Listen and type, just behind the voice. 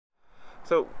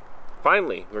So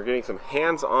finally, we're getting some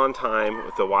hands-on time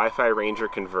with the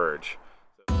WiFiRanger Converge.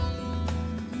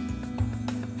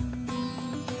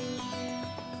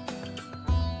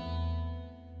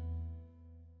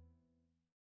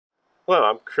 Hello,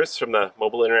 I'm Chris from the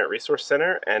Mobile Internet Resource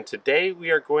Center, and today we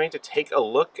are going to take a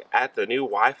look at the new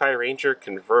WiFiRanger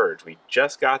Converge. We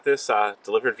just got this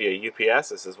delivered via UPS.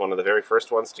 This is one of the very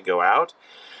first ones to go out.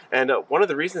 And one of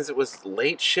the reasons it was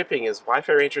late shipping is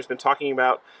WiFiRanger has been talking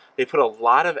about they put a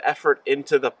lot of effort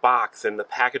into the box and the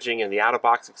packaging and the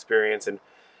out-of-box experience, and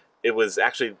it was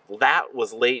actually, that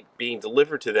was late being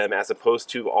delivered to them as opposed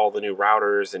to all the new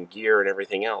routers and gear and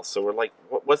everything else. So we're like,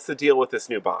 what's the deal with this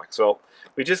new box? Well,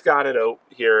 we just got it out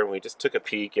here and we just took a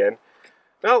peek, and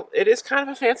well, it is kind of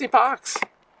a fancy box.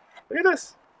 Look at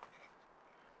this.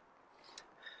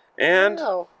 And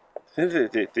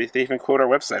they even quote our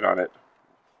website on it.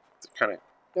 It's kind of...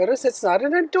 Notice it's not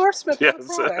an endorsement for the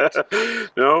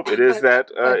product. No, it is that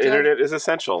internet is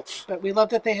essential. But we love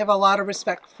that they have a lot of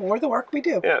respect for the work we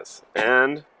do. Yes,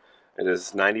 and it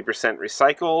is 90%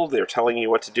 recycled. They're telling you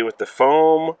what to do with the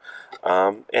foam.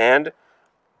 And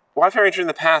WiFiRanger in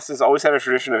the past has always had a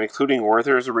tradition of including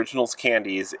Werther's Originals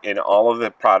candies in all of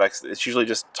the products. It's usually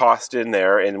just tossed in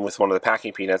there and with one of the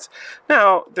packing peanuts.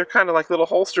 Now, they're kind of like little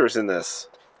holsters in this.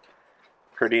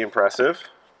 Pretty impressive.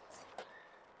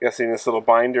 Guessing this little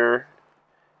binder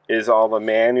is all the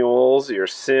manuals, your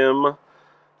SIM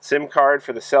card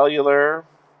for the cellular,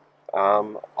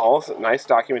 all nice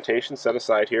documentation set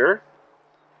aside here.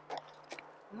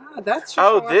 That's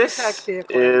your this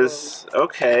is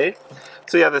okay.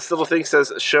 So yeah, this little thing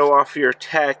says "Show off your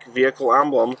tech vehicle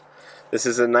emblem." This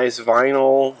is a nice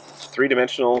vinyl,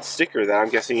 three-dimensional sticker that I'm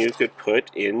guessing you could put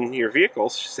in your vehicle,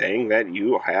 saying that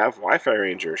you have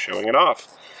WiFiRanger, showing it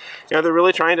off. You know, they're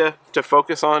really trying to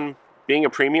focus on being a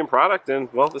premium product, and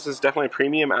well, this is definitely a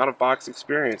premium out-of-box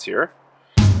experience here.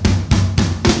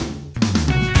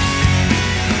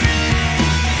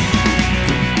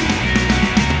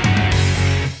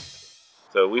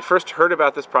 So we first heard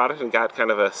about this product and got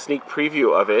kind of a sneak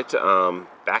preview of it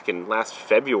back in last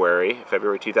February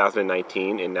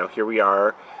 2019, and now here we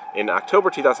are in October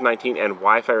 2019, and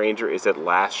WiFiRanger is at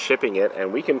last shipping it,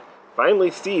 and we can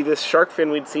finally see this shark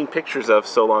fin we'd seen pictures of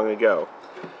so long ago.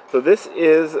 So this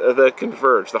is the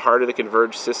Converge. The heart of the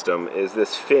Converge system is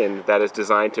this fin that is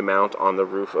designed to mount on the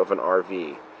roof of an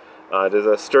RV. It is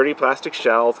a sturdy plastic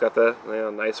shell. It's got the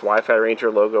nice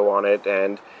WiFiRanger logo on it,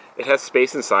 and it has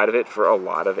space inside of it for a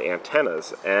lot of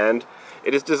antennas. And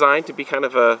it is designed to be kind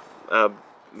of a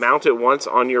mount it once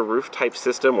on your roof type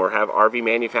system, or have RV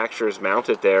manufacturers mount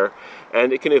it there,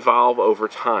 and it can evolve over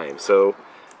time. So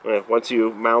once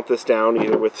you mount this down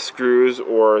either with screws,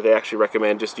 or they actually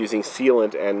recommend just using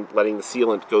sealant and letting the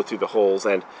sealant go through the holes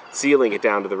and sealing it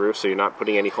down to the roof so you're not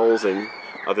putting any holes in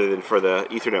other than for the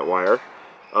Ethernet wire.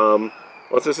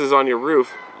 Once this is on your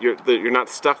roof, you're not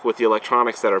stuck with the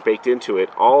electronics that are baked into it.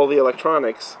 All the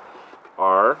electronics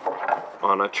are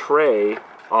on a tray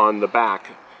on the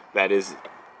back that is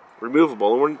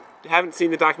removable. And we haven't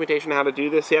seen the documentation on how to do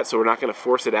this yet, so we're not going to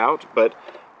force it out, but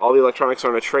all the electronics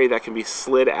are on a tray that can be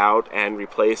slid out and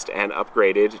replaced and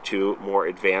upgraded to more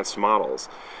advanced models.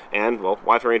 And, well,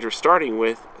 WiFiRanger is starting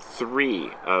with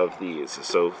 3 of these.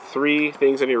 So 3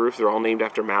 things on your roof. They're all named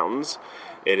after mountains.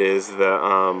 It is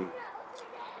the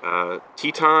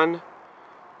Teton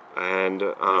and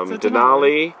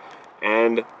Denali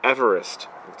and Everest,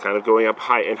 kind of going up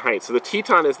high in height. So the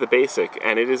Teton is the basic,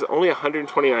 and it is only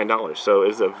 $129. So it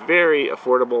is a very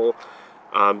affordable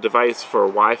device for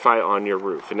Wi-Fi on your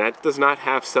roof, and that does not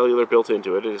have cellular built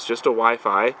into it. It is just a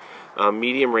Wi-Fi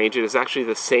medium range. It is actually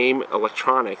the same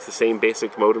electronics, the same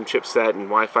basic modem chipset and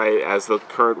Wi-Fi as the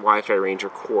current WiFiRanger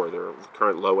Core, their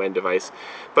current low-end device,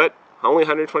 but only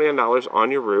 $129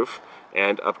 on your roof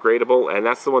and upgradable, and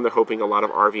that's the one they're hoping a lot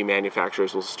of RV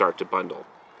manufacturers will start to bundle.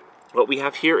 What we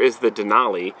have here is the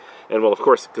Denali, and well, of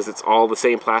course, because it's all the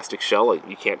same plastic shell,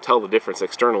 you can't tell the difference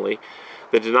externally.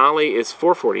 The Denali is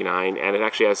 $449, and it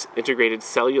actually has integrated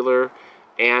cellular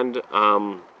and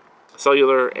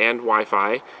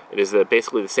Wi-Fi. It is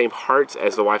basically the same hearts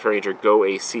as the WiFiRanger Go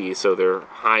AC, so they're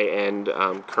high-end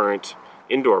current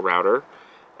indoor router.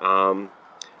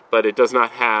 But it does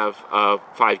not have 5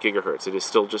 gigahertz. It is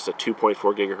still just a 2.4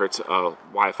 gigahertz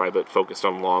Wi-Fi, but focused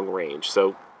on long range.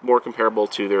 So more comparable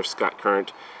to their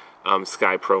current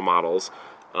Sky Pro models,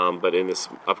 but in this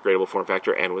upgradable form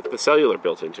factor and with the cellular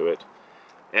built into it.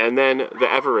 And then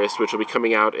the Everest, which will be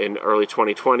coming out in early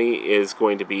 2020, is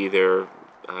going to be their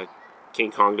King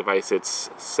Kong device. It's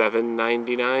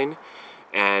 $799,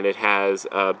 and it has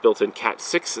built-in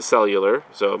Cat6 cellular,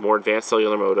 so a more advanced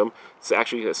cellular modem. It's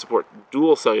actually going to support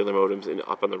dual cellular modems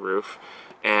up on the roof,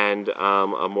 and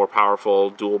a more powerful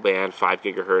dual-band 5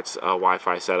 gigahertz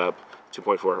Wi-Fi setup,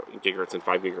 2.4 gigahertz and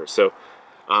 5 gigahertz. So,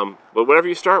 but whatever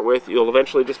you start with, you'll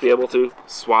eventually just be able to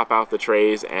swap out the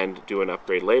trays and do an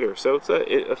upgrade later. So it's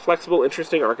a flexible,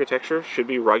 interesting architecture. Should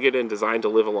be rugged and designed to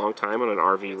live a long time on an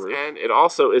RV roof. And it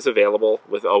also is available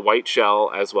with a white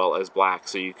shell as well as black,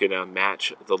 so you can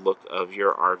match the look of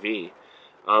your RV.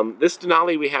 This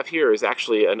Denali we have here is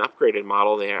actually an upgraded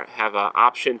model. They have an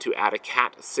option to add a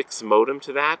Cat6 modem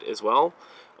to that as well.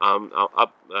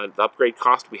 The upgrade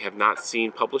cost we have not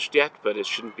seen published yet, but it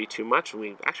shouldn't be too much.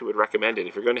 We actually would recommend it.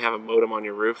 If you're going to have a modem on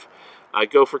your roof,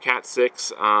 go for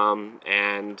Cat6,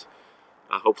 and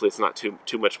hopefully it's not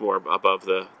too much more above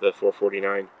the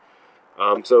 449.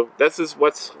 So this is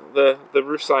what's the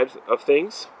roof side of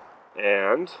things.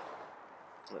 And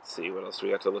let's see what else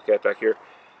we got to look at back here.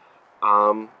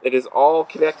 It is all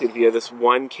connected via this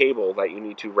one cable that you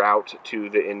need to route to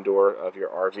the indoor of your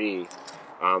RV.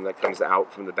 That comes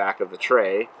out from the back of the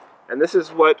tray. And this is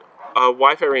what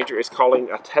WiFiRanger is calling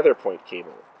a TetherPoint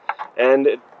cable.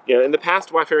 And in the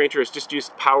past, WiFiRanger has just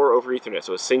used power over Ethernet,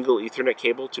 so a single Ethernet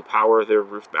cable to power their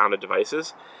roof-mounted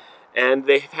devices. And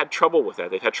they've had trouble with that.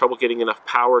 They've had trouble getting enough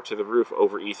power to the roof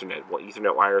over Ethernet. Well,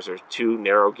 Ethernet wires are too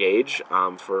narrow gauge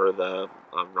for the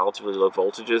relatively low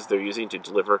voltages they're using to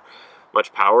deliver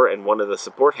much power. And one of the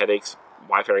support headaches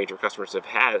WiFiRanger customers have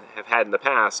had in the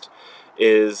past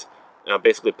is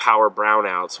basically power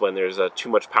brownouts. When there's too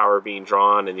much power being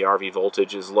drawn and the RV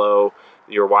voltage is low,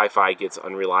 your Wi-Fi gets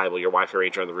unreliable. Your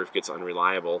WiFiRanger on the roof gets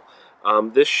unreliable.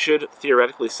 This should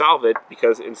theoretically solve it,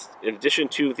 because in addition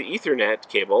to the Ethernet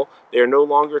cable, they are no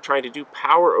longer trying to do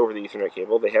power over the Ethernet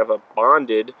cable. They have a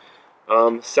bonded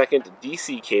second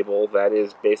DC cable that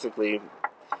is basically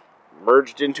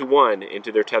merged into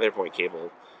their TetherPoint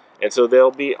cable. And so they'll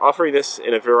be offering this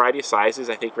in a variety of sizes,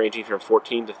 I think ranging from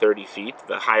 14 to 30 feet.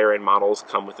 The higher end models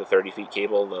come with a 30 feet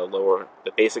cable.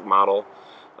 The basic model,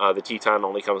 the Teton,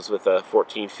 only comes with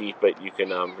 14 feet, but you can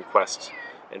request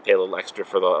and pay a little extra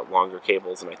for the longer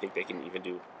cables, and I think they can even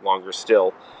do longer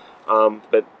still.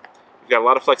 But you've got a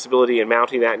lot of flexibility in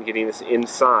mounting that and getting this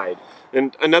inside.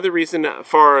 And another reason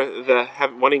for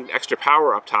wanting extra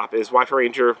power up top is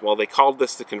WiFiRanger, well, they called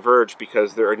this the Converge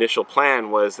because their initial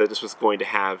plan was that this was going to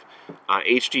have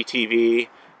HDTV,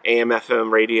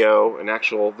 AM/FM radio, and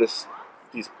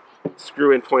these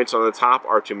screw-in points on the top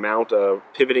are to mount a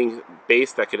pivoting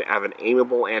base that could have an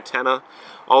aimable antenna.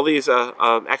 All these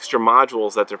extra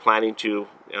modules that they're planning to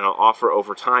offer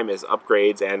over time as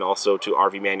upgrades, and also to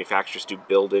RV manufacturers to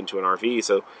build into an RV,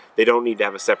 so they don't need to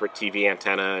have a separate TV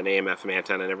antenna, an AM/FM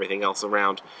antenna, and everything else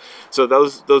around. So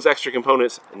those extra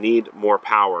components need more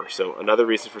power. So another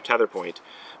reason for TetherPoint.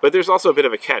 But there's also a bit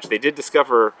of a catch. They did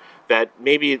discover that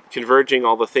maybe converging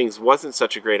all the things wasn't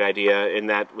such a great idea, in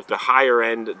that with the higher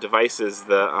end devices,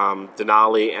 the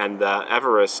Denali and the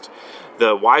Everest,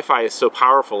 the Wi-Fi is so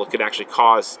powerful it could actually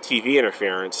cause TV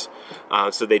interference.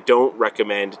 So they don't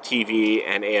recommend TV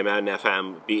and AM and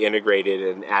FM be integrated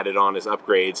and added on as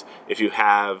upgrades if you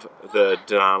have the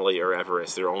Denali or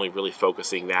Everest. They're only really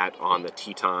focusing that on the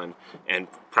Teton and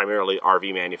primarily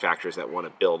RV manufacturers that want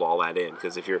to build all that in.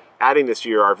 Because if you're adding this to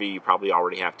your RV, you probably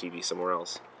already have TV somewhere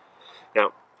else.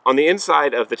 Now, on the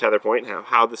inside of the TetherPoint,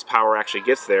 how this power actually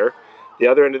gets there, the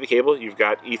other end of the cable, you've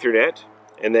got Ethernet,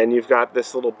 and then you've got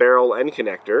this little barrel end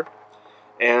connector,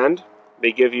 and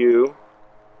they give you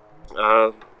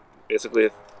basically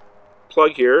a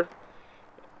plug here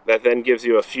that then gives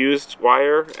you a fused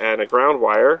wire and a ground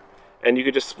wire, and you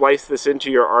could just splice this into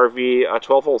your RV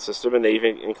 12-volt system, and they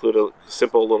even include a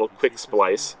simple little quick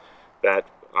splice that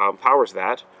powers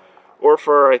that. Or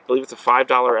for, I believe it's a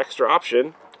 $5 extra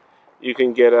option, you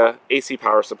can get a AC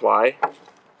power supply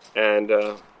and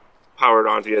power it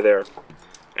on via there.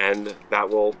 And that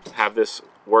will have this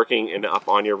working and up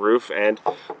on your roof. And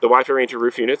the WiFiRanger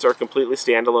roof units are completely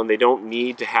standalone. They don't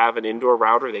need to have an indoor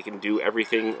router. They can do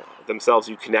everything themselves.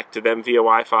 You connect to them via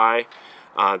Wi-Fi.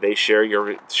 They share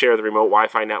the remote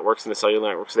Wi-Fi networks and the cellular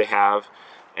networks they have,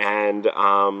 and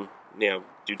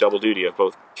do double duty of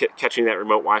both catching that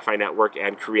remote Wi-Fi network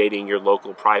and creating your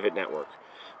local private network.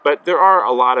 But there are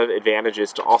a lot of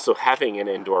advantages to also having an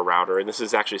indoor router, and this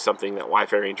is actually something that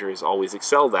WiFiRanger has always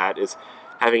excelled at, is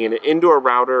having an indoor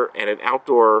router and an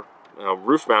outdoor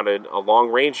roof-mounted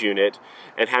long-range unit,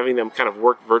 and having them kind of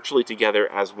work virtually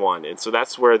together as one. And so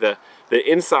that's where the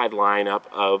inside lineup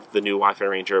of the new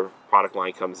WiFiRanger product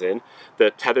line comes in, the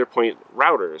TetherPoint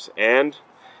routers. And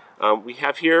we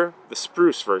have here the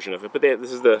Spruce version of it, but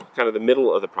this is the kind of the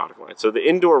middle of the product line. So the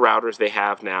indoor routers they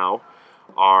have now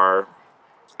are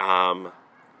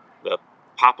the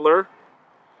poplar,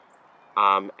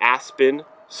 aspen,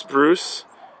 spruce,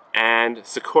 and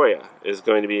sequoia is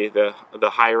going to be the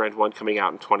higher end one coming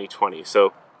out in 2020.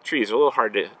 So trees are a little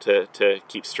hard to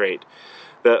keep straight.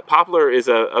 The poplar is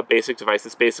a basic device.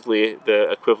 It's basically the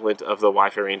equivalent of the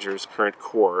WiFiRanger's current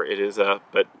core. It is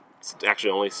but it's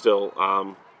actually only still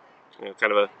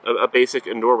kind of a basic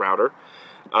indoor router.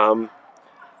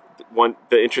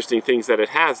 The interesting things that it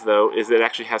has, though, is that it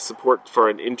actually has support for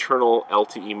an internal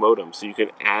LTE modem. So you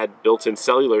can add built-in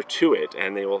cellular to it,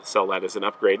 and they will sell that as an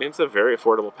upgrade. And it's a very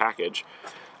affordable package.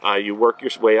 You work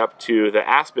your way up to the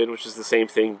Aspen, which is the same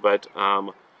thing, but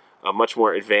a much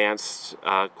more advanced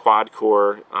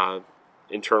quad-core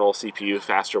internal CPU,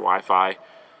 faster Wi-Fi.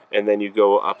 And then you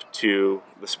go up to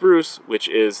the Spruce, which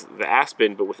is the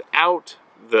Aspen, but without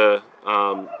the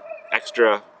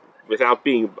without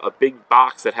being a big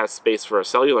box that has space for a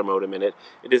cellular modem in it.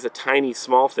 It is a tiny,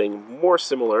 small thing, more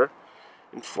similar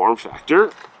in form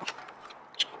factor.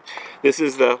 This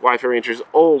is the WiFiRanger's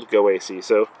old Go AC.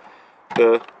 So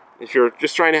if you're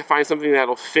just trying to find something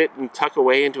that'll fit and tuck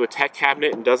away into a tech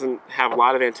cabinet and doesn't have a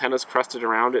lot of antennas crusted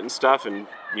around it and stuff, and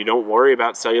you don't worry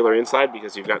about cellular inside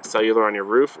because you've got cellular on your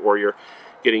roof, or you're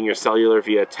getting your cellular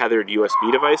via tethered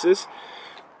USB devices,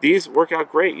 these work out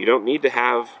great. You don't need to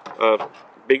have a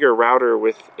bigger router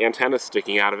with antennas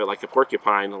sticking out of it like a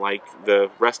porcupine like the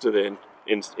rest of the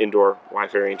indoor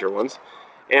WiFiRanger ones.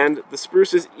 And the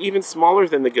Spruce is even smaller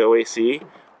than the Go AC,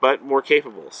 but more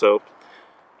capable. So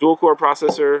dual-core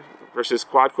processor versus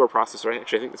quad-core processor.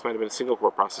 Actually, I think this might have been a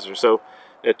single-core processor. So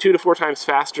 2 to 4 times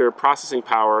faster processing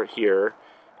power here,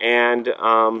 and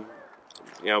a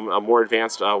more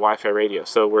advanced Wi-Fi radio.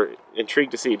 So we're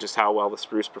intrigued to see just how well the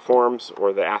Spruce performs,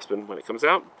 or the Aspen when it comes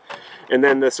out. And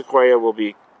then the Sequoia will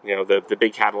be, the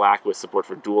big Cadillac with support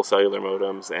for dual cellular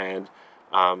modems and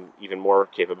even more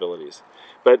capabilities.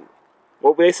 But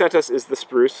what they sent us is the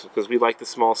Spruce, because we like the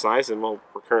small size, and we're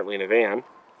currently in a van.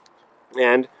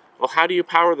 And, well, how do you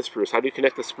power the Spruce? How do you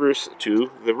connect the Spruce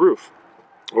to the roof,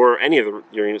 or any of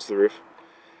your units to the roof?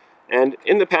 And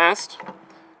in the past,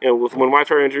 when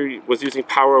WiFiRanger was using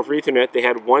power over Ethernet, they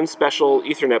had one special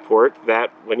Ethernet port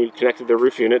that, when you connected the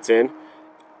roof units in,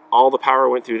 all the power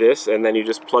went through this, and then you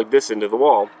just plugged this into the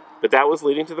wall. But that was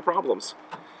leading to the problems.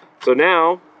 So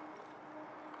now,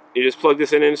 you just plug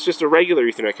this in, and it's just a regular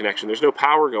Ethernet connection. There's no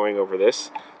power going over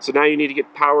this. So now you need to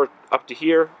get power up to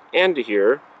here and to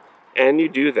here, and you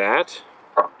do that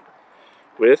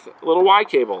with a little Y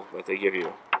cable that they give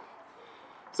you.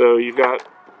 So you've got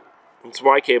this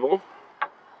Y cable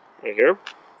right here.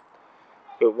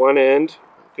 Put one end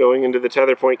going into the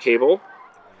TetherPoint cable.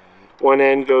 One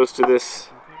end goes to this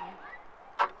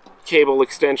cable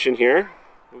extension here,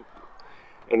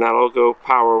 and that'll go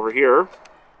power over here.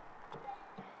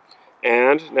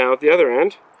 And now at the other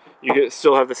end, you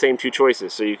still have the same two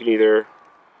choices. So you can either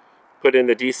put in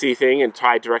the DC thing and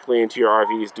tie directly into your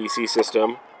RV's DC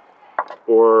system,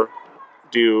 or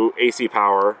do AC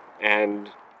power and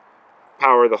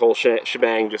power the whole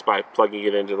shebang just by plugging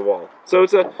it into the wall. So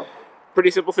it's a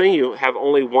pretty simple thing. You have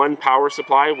only one power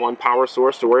supply, one power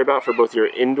source to worry about for both your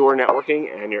indoor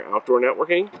networking and your outdoor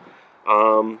networking.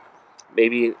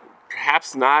 Maybe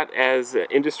perhaps not as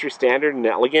industry standard and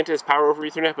elegant as power over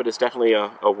Ethernet, but it's definitely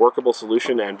a workable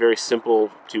solution and very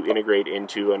simple to integrate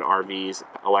into an RV's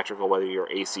electrical, whether you're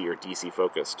AC or DC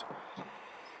focused.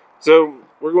 So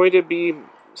we're going to be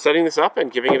setting this up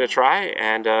and giving it a try,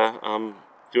 and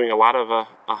doing a lot of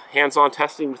hands-on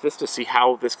testing with this to see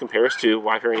how this compares to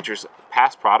WiFiRanger's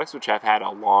past products, which have had a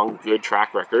long, good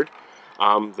track record.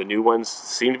 The new ones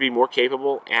seem to be more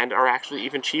capable and are actually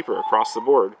even cheaper across the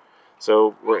board.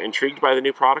 So we're intrigued by the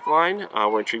new product line,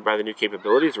 we're intrigued by the new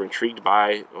capabilities, we're intrigued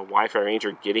by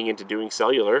WiFiRanger getting into doing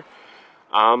cellular,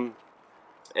 and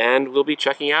we'll be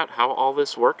checking out how all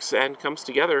this works and comes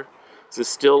together. This is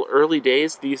still early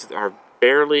days. These are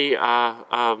barely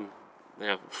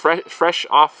fresh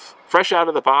out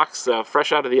of the box,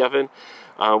 fresh out of the oven.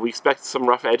 We expect some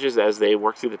rough edges as they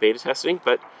work through the beta testing,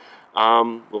 but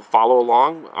we'll follow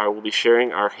along. I will be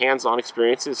sharing our hands-on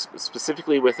experiences,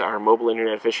 specifically with our mobile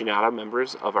internet aficionado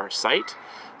members of our site.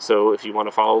 So if you want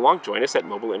to follow along, join us at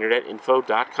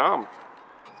mobileinternetinfo.com.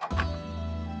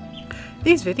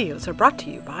 These videos are brought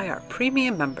to you by our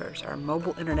premium members, our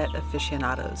mobile internet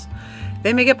aficionados.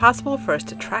 They make it possible for us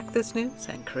to track this news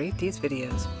and create these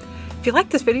videos. If you like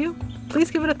this video, please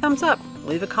give it a thumbs up,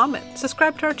 leave a comment,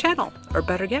 subscribe to our channel, or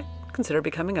better yet, consider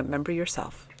becoming a member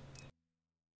yourself.